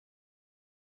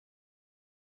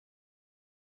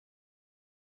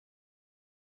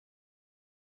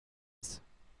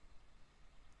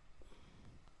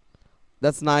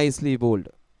That's nicely bowled.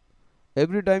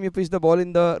 Every time you pitch the ball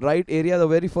in the right area, the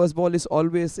very first ball is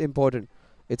always important.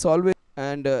 It's always,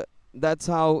 and that's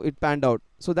how it panned out.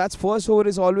 So that's first over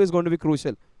is always going to be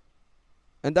crucial.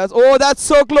 And that's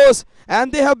so close.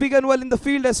 And they have begun well in the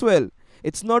field as well.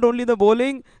 It's not only the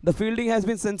bowling, the fielding has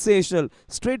been sensational.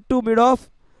 Straight to mid off,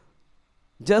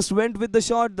 just went with the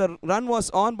shot. The run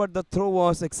was on, but the throw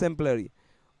was exemplary.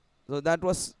 So that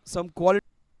was some quality.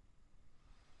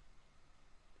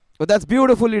 But that's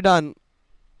beautifully done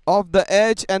off the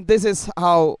edge, and this is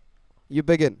how you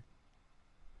begin.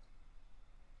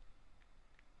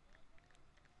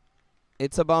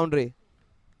 It's a boundary.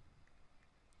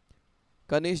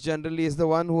 Kanish generally is the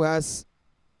one who has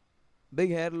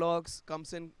big hair locks,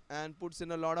 comes in and puts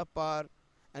in a lot of power,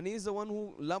 and he's the one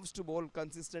who loves to bowl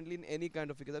consistently in any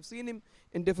kind of wicket. I've seen him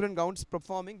in different grounds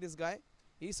performing. This guy,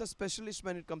 he's a specialist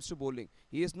when it comes to bowling.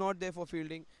 He is not there for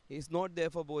fielding. He is not there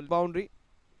for bowling. Boundary.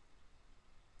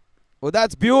 Oh,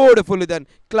 that's beautifully done.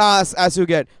 Class as you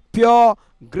get. Pure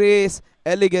grace,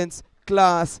 elegance,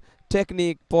 class,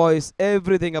 technique, poise,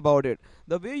 everything about it.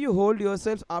 The way you hold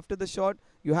yourself after the shot,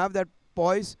 you have that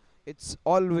poise. It's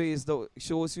always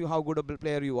shows you how good a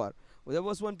player you are. There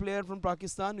was one player from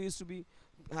Pakistan who used to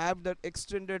have that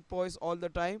extended poise all the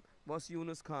time. Was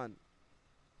Yunus Khan.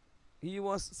 He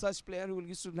was such player who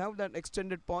used to have that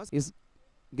extended pause.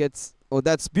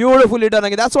 That's beautifully done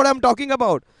again. That's what I'm talking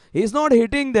about. He's not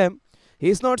hitting them.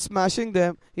 He's not smashing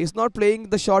them. He's not playing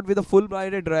the shot with a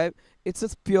full-bladed drive. It's a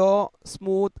pure,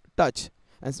 smooth touch.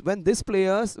 And when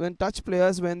touch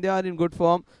players, when they are in good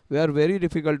form, they are very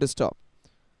difficult to stop.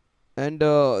 And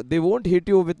they won't hit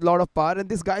you with a lot of power. And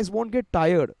these guys won't get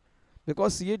tired.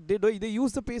 Because they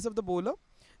use the pace of the bowler.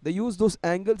 They use those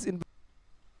angles in.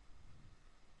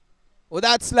 Oh,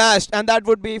 that's slashed. And that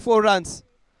would be 4 runs.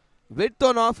 Width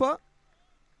on offer,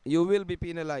 you will be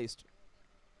penalized.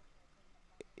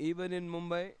 Even in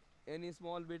Mumbai, any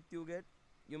small width you get,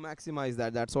 you maximize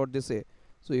that. That's what they say.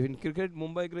 So if in cricket,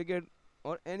 Mumbai cricket,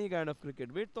 or any kind of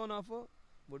cricket, width on offer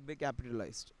would be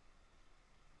capitalized.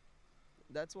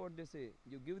 That's what they say.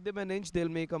 You give them an inch, they'll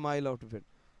make a mile out of it.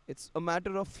 It's a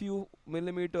matter of few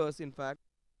millimeters, in fact.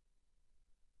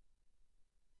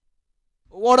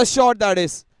 What a shot that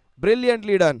is.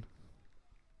 Brilliantly done.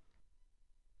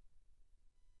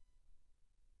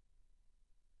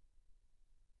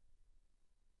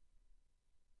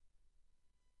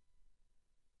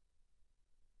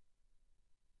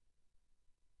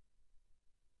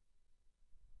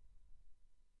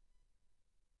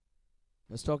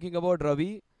 I was talking about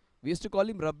Ravi. We used to call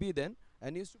him Rabbi then,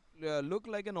 and he used to look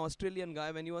like an Australian guy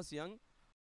when he was young.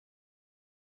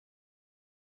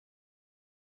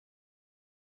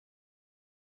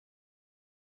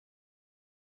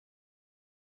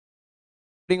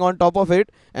 On top of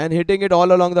it and hitting it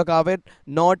all along the carpet,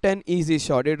 not an easy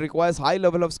shot. It requires high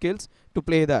level of skills to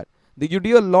play that. You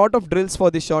do a lot of drills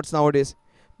for these shots nowadays.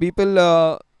 People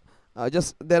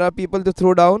there are people to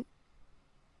throw down.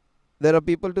 There are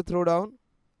people to throw down.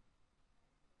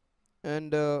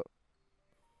 And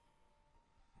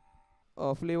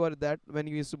flavor that when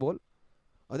you used to bowl.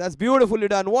 Oh, that's beautifully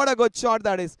done. What a good shot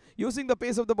that is. Using the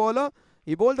pace of the bowler,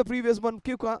 he bowled the previous one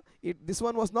quicker. This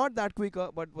one was not that quicker,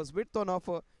 but was width on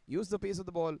offer. Use the pace of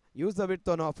the ball. Use the width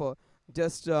on offer.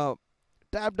 Just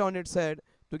tapped on its head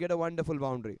to get a wonderful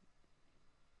boundary.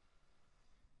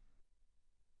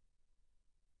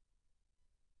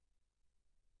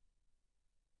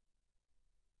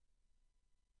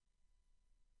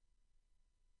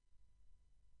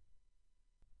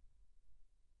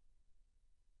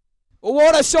 Oh,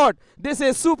 what a shot. This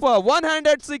is super.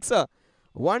 One-handed sixer.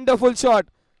 Wonderful shot.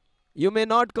 You may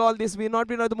not call this, may not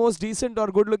be the most decent or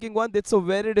good-looking one. It's a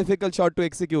very difficult shot to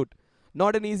execute.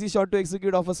 Not an easy shot to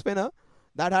execute off a spinner.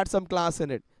 That had some class in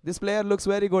it. This player looks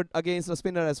very good against a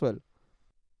spinner as well.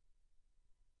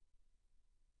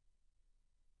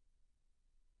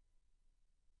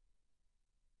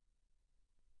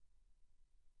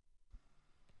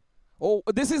 Oh,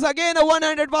 this is again a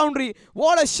one-handed boundary.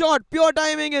 What a shot. Pure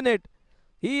timing in it.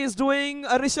 He is doing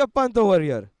a Rishabh Pant over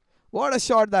here. What a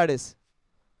shot that is.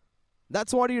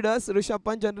 That's what he does. Rishabh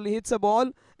Pant generally hits a ball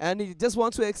and he just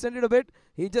wants to extend it a bit.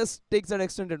 He just takes that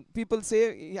extended. People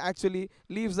say he actually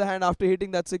leaves the hand after hitting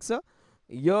that sixer.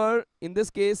 Here, in this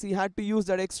case, he had to use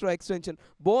that extra extension.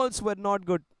 Balls were not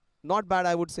good. Not bad,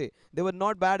 I would say. They were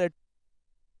not bad at.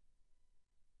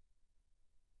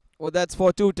 Oh, that's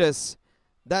fortuitous.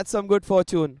 That's some good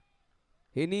fortune.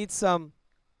 He needs some.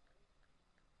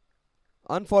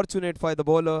 Unfortunate for the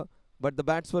bowler, but the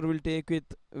batsman will take it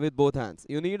with both hands.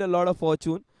 You need a lot of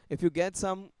fortune. If you get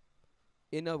some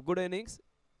in a good innings,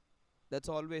 that's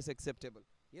always acceptable.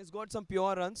 He has got some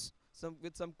pure runs.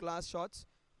 some class shots.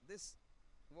 This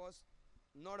was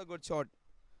not a good shot.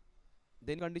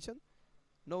 Then condition,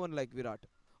 no one like Virat.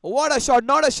 What a shot!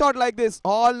 Not a shot like this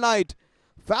all night.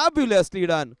 Fabulously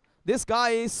done. This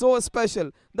guy is so special.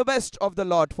 The best of the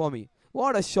lot for me.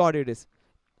 What a shot it is.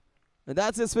 And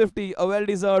that's his 50, a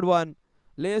well-deserved one.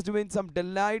 Laced with some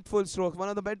delightful strokes. One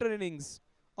of the better innings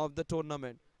of the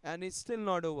tournament. And he's still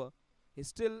not over. He's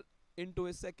still into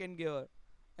his second gear.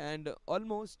 And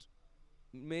almost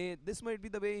this might be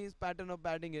the way his pattern of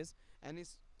batting is. And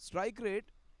his strike rate,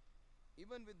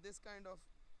 even with this kind of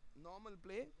normal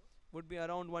play, would be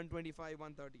around 125,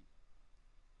 130.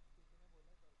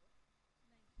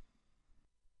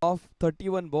 Of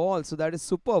 31 balls, so that is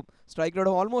superb. Strike rate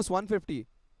of almost 150.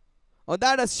 Oh,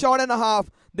 that is shot and a half.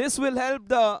 This will help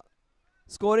the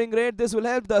scoring rate. This will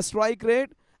help the strike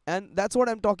rate, and that's what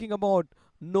I'm talking about.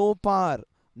 No power,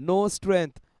 no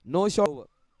strength, no shot. Over.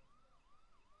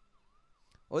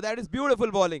 Oh, that is beautiful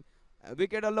bowling.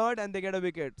 Wicket alert, and they get a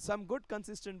wicket. Some good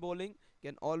consistent bowling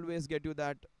can always get you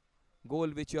that goal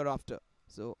which you're after.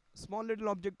 So small little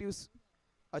objectives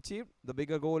achieved, the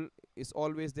bigger goal is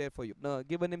always there for you. Now,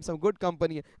 given him some good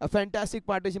company, a fantastic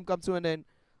partnership comes to an end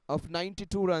of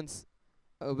 92 runs.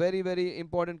 A very, very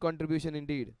important contribution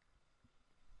indeed.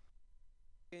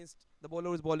 Against the bowler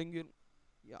who is bowling you.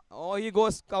 Yeah. Oh, he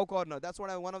goes cow corner. That's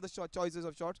what one of the choices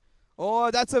of shots.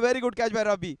 Oh, that's a very good catch by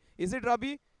Rabi. Is it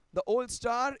Rabi? The old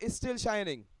star is still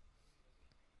shining.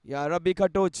 Yeah, Rabi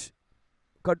Khatoj.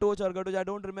 Khatoj or Khatoj, I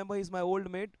don't remember. He's my old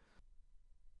mate.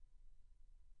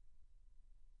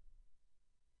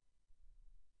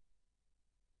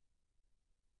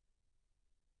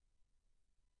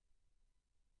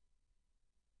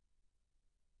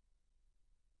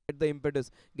 Get the impetus.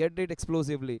 Get it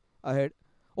explosively ahead.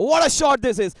 Oh, what a shot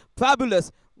this is.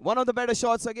 Fabulous. One of the better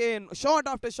shots again. Shot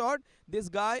after shot. This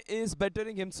guy is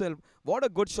bettering himself. What a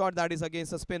good shot that is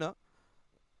against a spinner.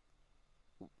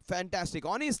 Fantastic.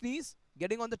 On his knees,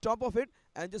 getting on the top of it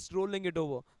and just rolling it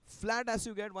over. Flat as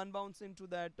you get, one bounce into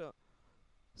that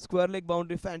square leg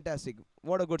boundary. Fantastic.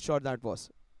 What a good shot that was.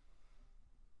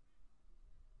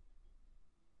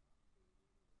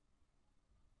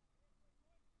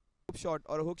 Shot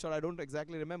or a hook shot, I don't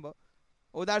exactly remember.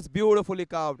 Oh, that's beautifully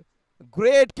carved.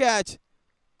 Great catch.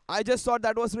 I just thought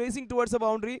that was racing towards the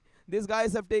boundary. These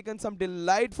guys have taken some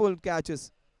delightful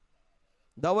catches.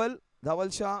 Dhawal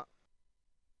Shah.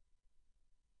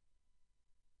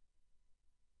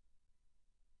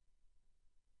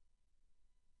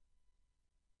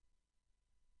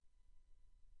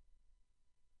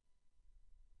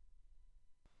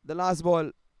 The last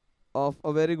ball of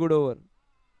a very good over.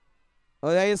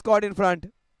 Oh, yeah, he's caught in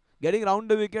front. Getting round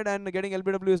the wicket and getting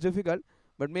LBW is difficult.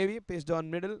 But maybe pitched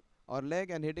on middle or leg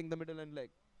and hitting the middle and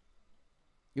leg.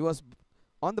 He was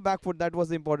on the back foot. That was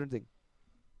the important thing.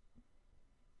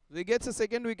 So he gets a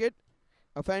second wicket.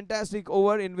 A fantastic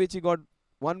over in which he got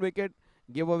one wicket,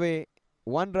 give away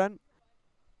one run.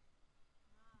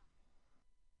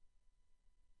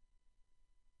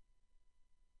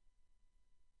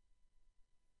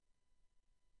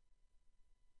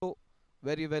 So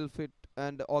very well fit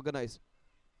and organized.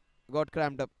 Got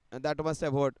crammed up, and that must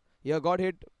have hurt. He got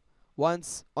hit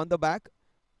once on the back,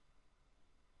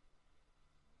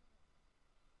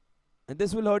 and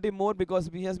this will hurt him more because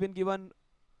he has been given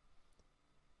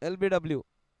LBW.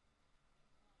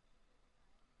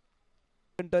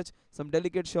 Touch some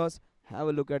delicate shots. Have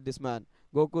a look at this man.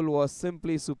 Gokul was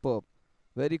simply superb.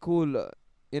 Very cool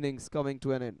innings coming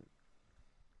to an end.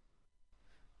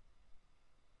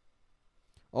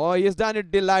 Oh, he has done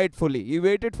it delightfully. He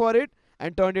waited for it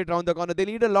and turned it round the corner. They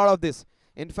need a lot of this.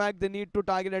 In fact, they need to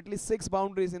target at least 6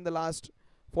 boundaries in the last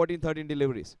 14-13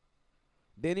 deliveries.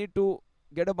 They need to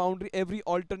get a boundary every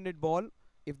alternate ball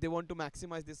if they want to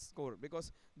maximize this score,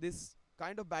 because this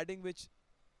kind of batting which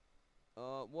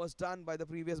was done by the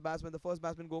previous batsman, the first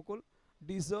batsman Gokul,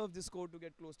 deserves this score to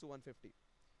get close to 150.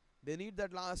 They need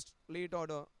that last late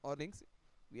order innings.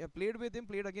 We have played with him,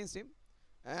 played against him,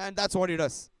 and that's what he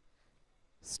does.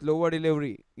 Slower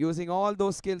delivery, using all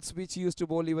those skills which he used to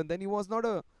bowl even then. He was not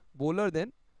a bowler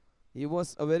then. He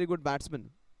was a very good batsman.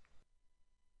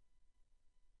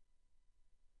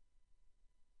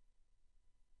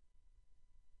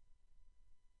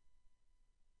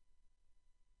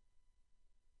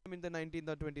 In the 19th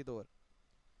or 20th over.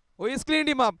 Oh, he's cleaned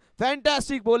him up.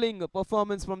 Fantastic bowling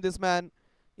performance from this man.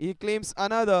 He claims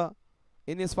another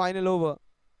in his final over.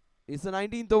 It's the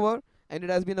 19th over, and it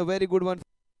has been a very good one.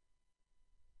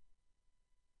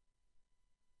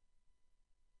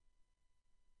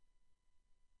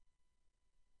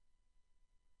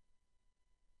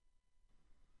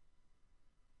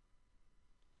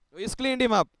 He's cleaned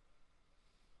him up.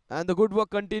 And the good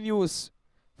work continues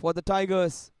for the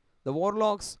Tigers. The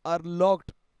Warlocks are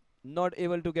locked, not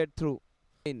able to get through.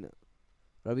 In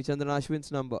Ravichandran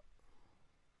Ashwin's number.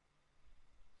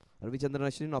 Ravichandran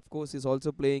Ashwin, of course, is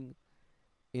also playing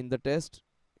in the test.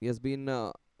 He has been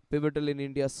pivotal in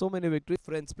India. So many victories.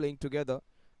 Friends playing together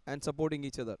and supporting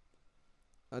each other.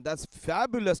 That's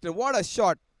fabulous. What a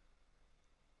shot.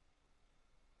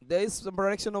 There is some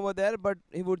protection over there, but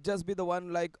he would just be the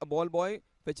one like a ball boy,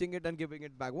 fetching it and giving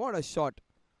it back. What a shot.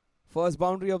 First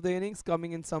boundary of the innings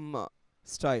coming in some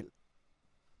style.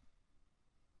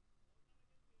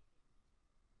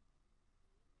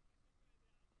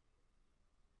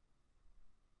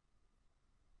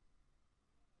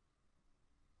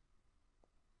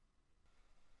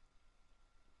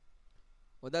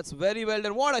 Well, that's very well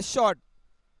done. What a shot.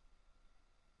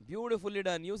 Beautifully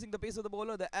done. Using the pace of the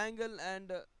bowler, the angle,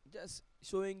 and just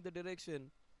showing the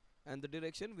direction. And the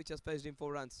direction which has fetched him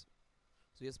 4 runs.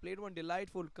 So he has played one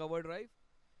delightful cover drive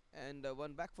and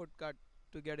one back foot cut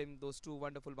to get him those 2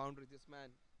 wonderful boundaries. This man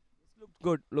looked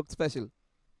good, looked special.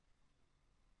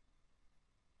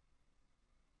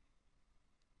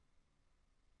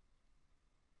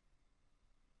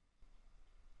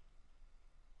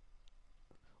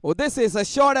 Oh, this is a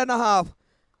shot and a half.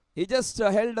 He just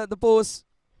held the post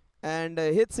and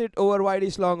hits it over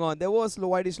wideish long on. There was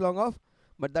wideish long off,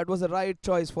 but that was the right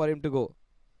choice for him to go.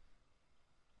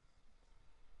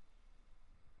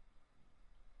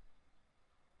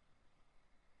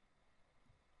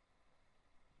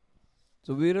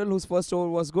 So Viral, whose first over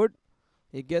was good,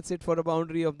 he gets it for a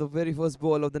boundary of the very first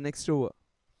ball of the next over.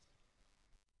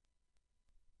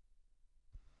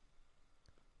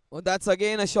 Oh, that's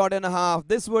again a shot and a half.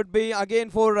 This would be again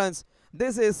 4 runs.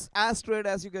 This is as straight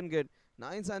as you can get.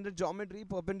 900 geometry,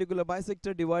 perpendicular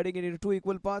bisector, dividing it into 2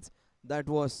 equal parts. That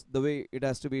was the way it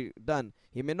has to be done.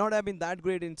 He may not have been that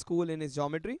great in school in his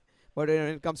geometry, but when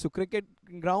it comes to cricket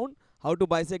ground, how to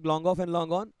bisect long off and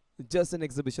long on, just an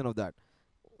exhibition of that.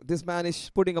 This man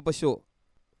is putting up a show.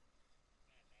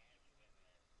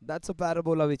 That's a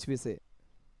parabola which we say.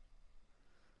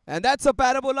 And that's a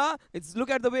parabola. It's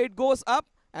look at the way it goes up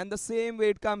and the same way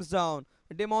it comes down.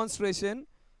 A demonstration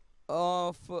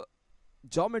of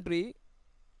geometry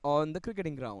on the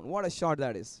cricketing ground. What a shot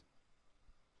that is.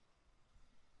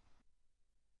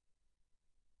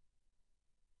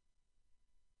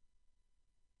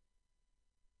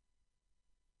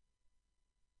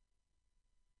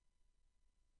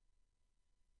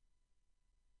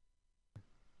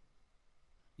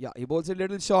 Yeah, he bowls a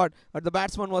little short, but the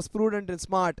batsman was prudent and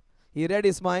smart. He read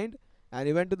his mind and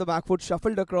he went to the back foot,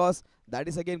 shuffled across. That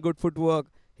is again good footwork,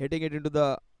 hitting it into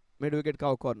the mid-wicket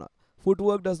cow corner.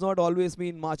 Footwork does not always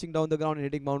mean marching down the ground and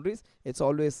hitting boundaries. It's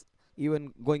always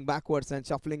even going backwards and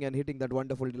shuffling and hitting that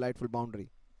wonderful, delightful boundary.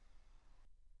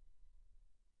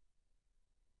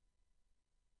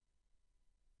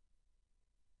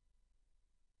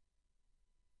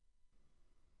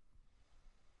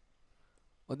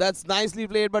 Oh, that's nicely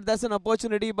played, but that's an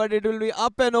opportunity, but it will be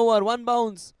up and over. One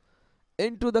bounce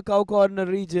into the cow corner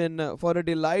region for a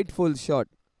delightful shot.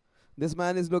 This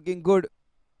man is looking good.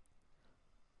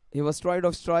 He was tried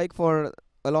off strike for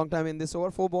a long time in this over.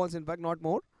 4 balls, in fact, not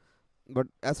more. But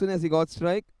as soon as he got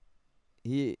strike,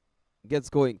 he gets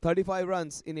going. 35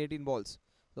 runs in 18 balls.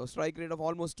 So strike rate of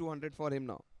almost 200 for him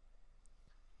now.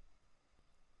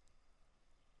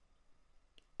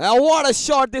 Now what a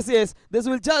shot this is. This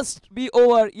will just be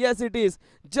over. Yes, it is.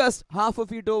 Just half a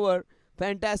feet over.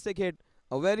 Fantastic hit.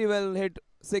 A very well hit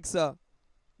sixer.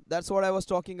 That's what I was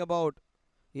talking about.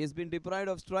 He has been deprived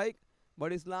of strike,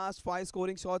 but his last 5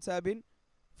 scoring shots have been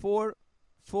 4,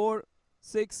 4,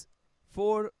 6,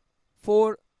 4,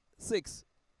 4, 6.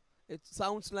 It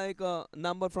sounds like a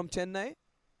number from Chennai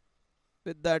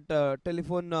with that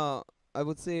telephone, I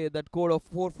would say that code of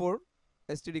 44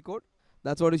 STD code.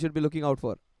 That's what you should be looking out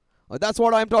for. That's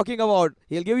what I'm talking about.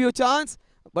 He'll give you a chance,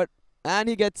 and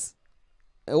he gets.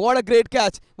 What a great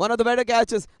catch. One of the better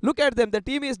catches. Look at them. The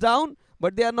team is down,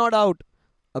 but they are not out.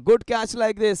 A good catch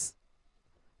like this,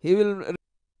 he will.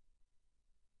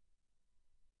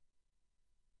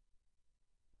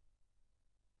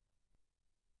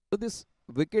 So this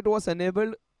wicket was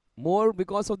enabled more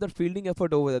because of that fielding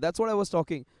effort over there. That's what I was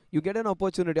talking. You get an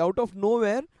opportunity out of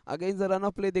nowhere against the run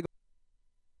of play.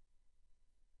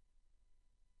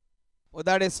 Oh,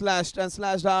 that is slashed and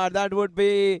slashed hard. That would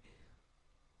be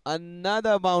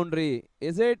another boundary.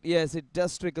 Is it? Yes, it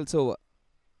just trickles over.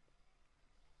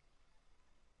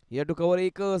 He had to cover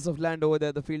acres of land over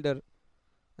there. The fielder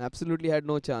absolutely had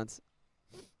no chance.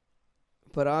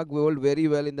 Parag bowled very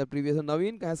well in the previous.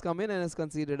 Naveen has come in and has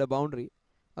conceded a boundary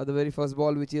of the very first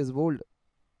ball which he has bowled.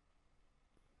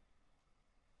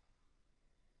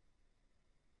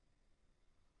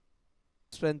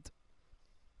 strength.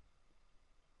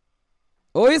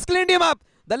 Oh, he's cleaned him up.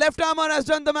 The left armor has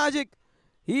done the magic.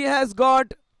 He has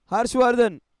got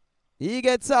Harshvardhan. He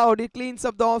gets out. He cleans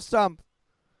up the off stump.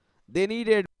 They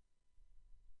needed.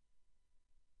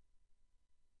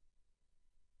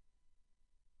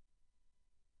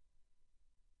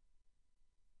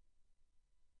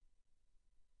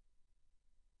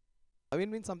 I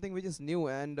mean something which is new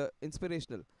and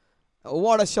inspirational.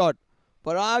 What a shot.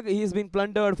 Parag, he's been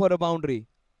plundered for a boundary.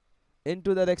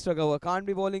 Into that extra cover. Can't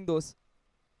be bowling those.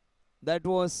 That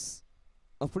was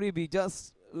a freebie,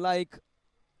 just like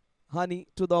honey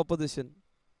to the opposition.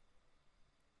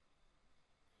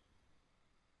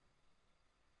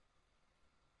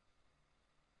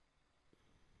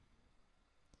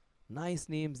 Nice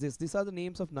names. These are the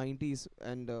names of 90s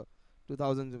and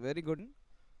 2000s. Very good.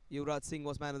 Yuvraj Singh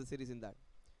was man of the series in that.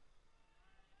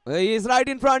 He is right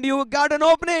in front. You got an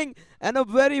opening and a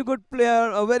very good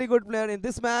player. A very good player in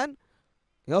this man.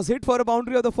 He was hit for a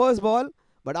boundary of the first ball,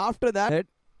 but after that,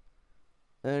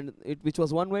 and which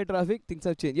was one-way traffic, things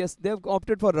have changed. Yes, they have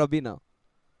opted for Rabi now.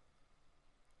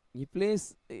 He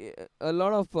plays a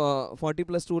lot of 40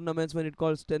 plus tournaments when it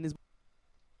calls tennis.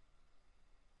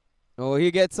 Oh,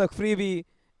 he gets a freebie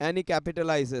and he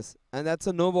capitalizes, and that's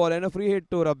a no ball and a free hit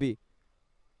to Rabi.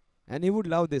 And he would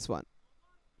love this one.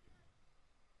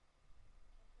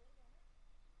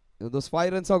 Those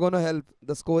 5 runs are going to help.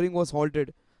 The scoring was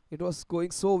halted. It was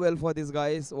going so well for these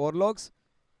guys. Warlocks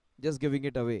just giving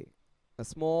it away. A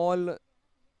small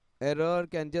error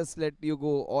can just let you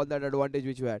go all that advantage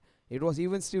which you had. It was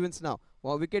even Stevens now.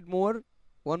 One wicket more.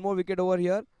 One more wicket over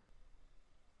here.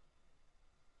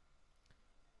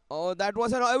 Oh, that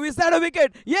was an... Is that a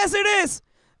wicket? Yes, it is!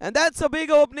 And that's a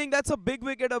big opening. That's a big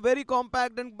wicket. A very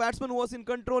compact and batsman who was in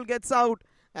control gets out.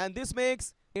 And this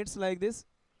makes... It's like this.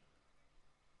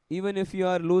 Even if you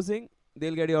are losing,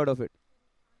 they'll get you out of it.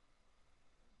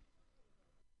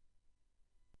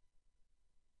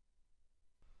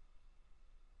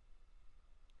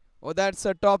 Oh, that's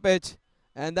a top edge.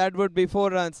 And that would be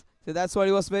 4 runs. So that's why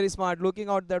he was very smart. Looking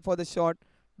out there for the shot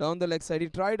down the leg side. He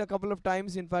tried a couple of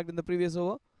times, in fact, in the previous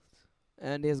over.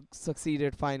 And he has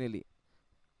succeeded finally.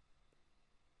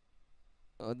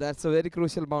 Oh, that's a very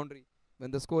crucial boundary.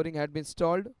 When the scoring had been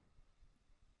stalled.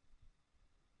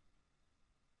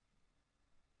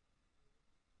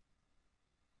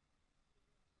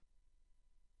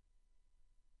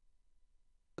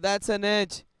 That's an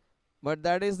edge. But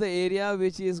that is the area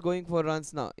which he is going for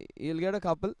runs now. He'll get a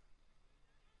couple.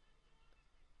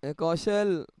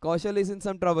 Kaushal is in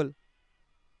some trouble.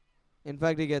 In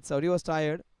fact, he gets out. He was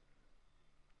tired.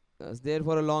 He was there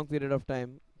for a long period of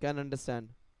time. Can understand.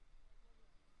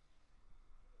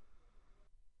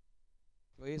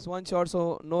 He's one shot,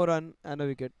 so no run and a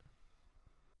wicket.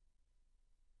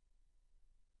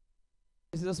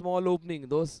 This is a small opening.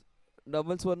 Those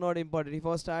doubles were not important. If he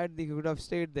was tired, he could have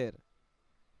stayed there.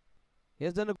 He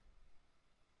has done a...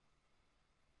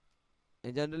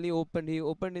 He generally opened. He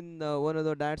opened in one of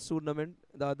the dad's tournament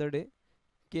the other day.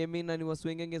 Came in and he was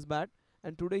swinging his bat.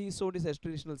 And today he showed his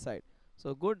traditional side.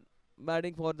 So good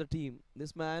batting for the team.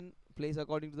 This man plays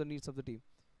according to the needs of the team.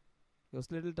 He was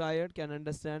a little tired. Can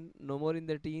understand. No more in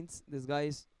their teens. These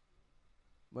guys.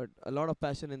 But a lot of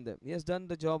passion in them. He has done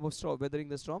the job of weathering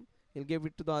the storm. He'll give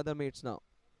it to the other mates now.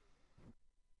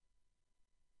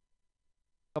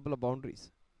 Couple of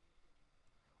boundaries.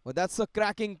 Oh, that's a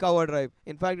cracking cover drive.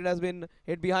 In fact, it has been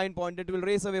hit behind point. It will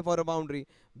race away for a boundary.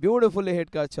 Beautifully hit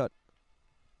cut shot.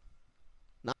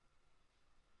 Now,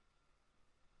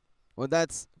 oh,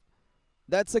 that's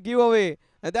a giveaway.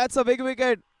 And that's a big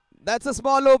wicket. That's a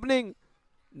small opening.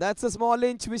 That's a small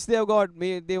inch which they have got.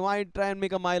 They might try and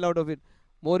make a mile out of it.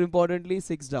 More importantly,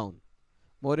 6 down.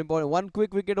 More important, one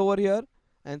quick wicket over here.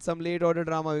 And some late order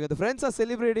drama. The friends are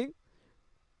celebrating.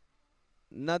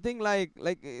 Nothing like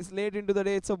it's late into the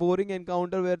day. It's a boring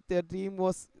encounter where their team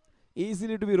was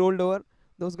easily to be rolled over.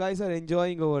 Those guys are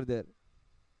enjoying over there.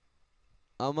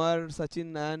 Amar,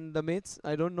 Sachin and the mates.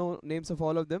 I don't know names of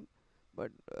all of them.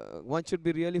 But one should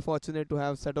be really fortunate to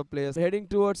have set of players heading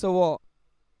towards a war.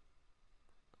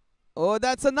 Oh,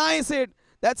 that's a nice hit.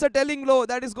 That's a telling blow.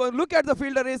 That is going. Look at the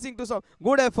fielder racing to some.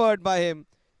 Good effort by him.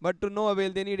 But to no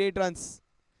avail. They need 8 runs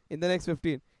in the next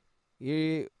 15.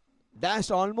 He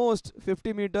dashed almost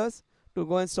 50 meters to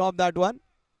go and stop that one.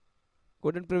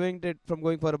 Couldn't prevent it from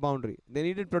going for a boundary. They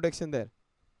needed protection there.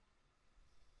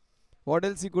 What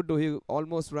else he could do? He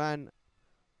almost ran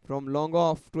from long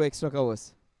off to extra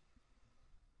covers.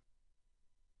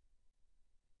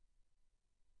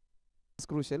 It's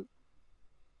crucial.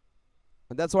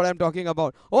 And that's what I'm talking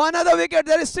about. Oh, another wicket.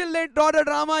 There is still late order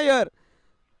drama here.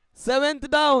 7th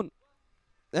down.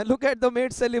 And look at the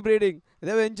mates celebrating.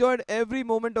 They've enjoyed every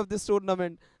moment of this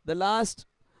tournament. The last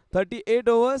 38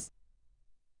 overs.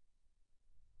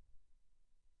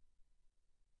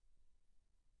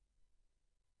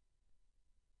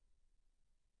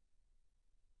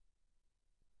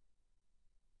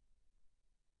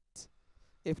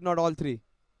 If not all three.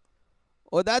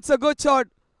 Oh, that's a good shot.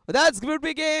 That's good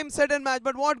big game, set and match.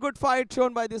 But what good fight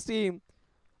shown by this team.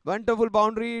 Wonderful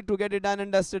boundary to get it done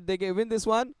and dusted. They win this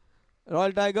one,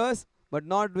 Royal Tigers, but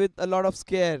not with a lot of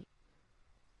scare.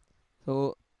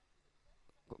 So,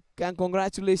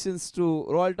 congratulations to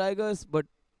Royal Tigers, but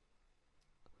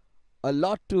a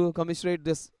lot to commiserate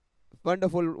this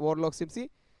wonderful Warlocks team.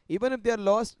 See, even if they are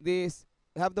lost, they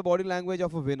have the body language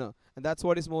of a winner, and that's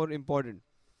what is more important.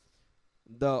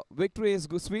 The victory is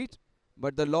sweet,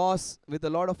 but the loss with a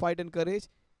lot of fight and courage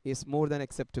is more than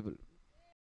acceptable.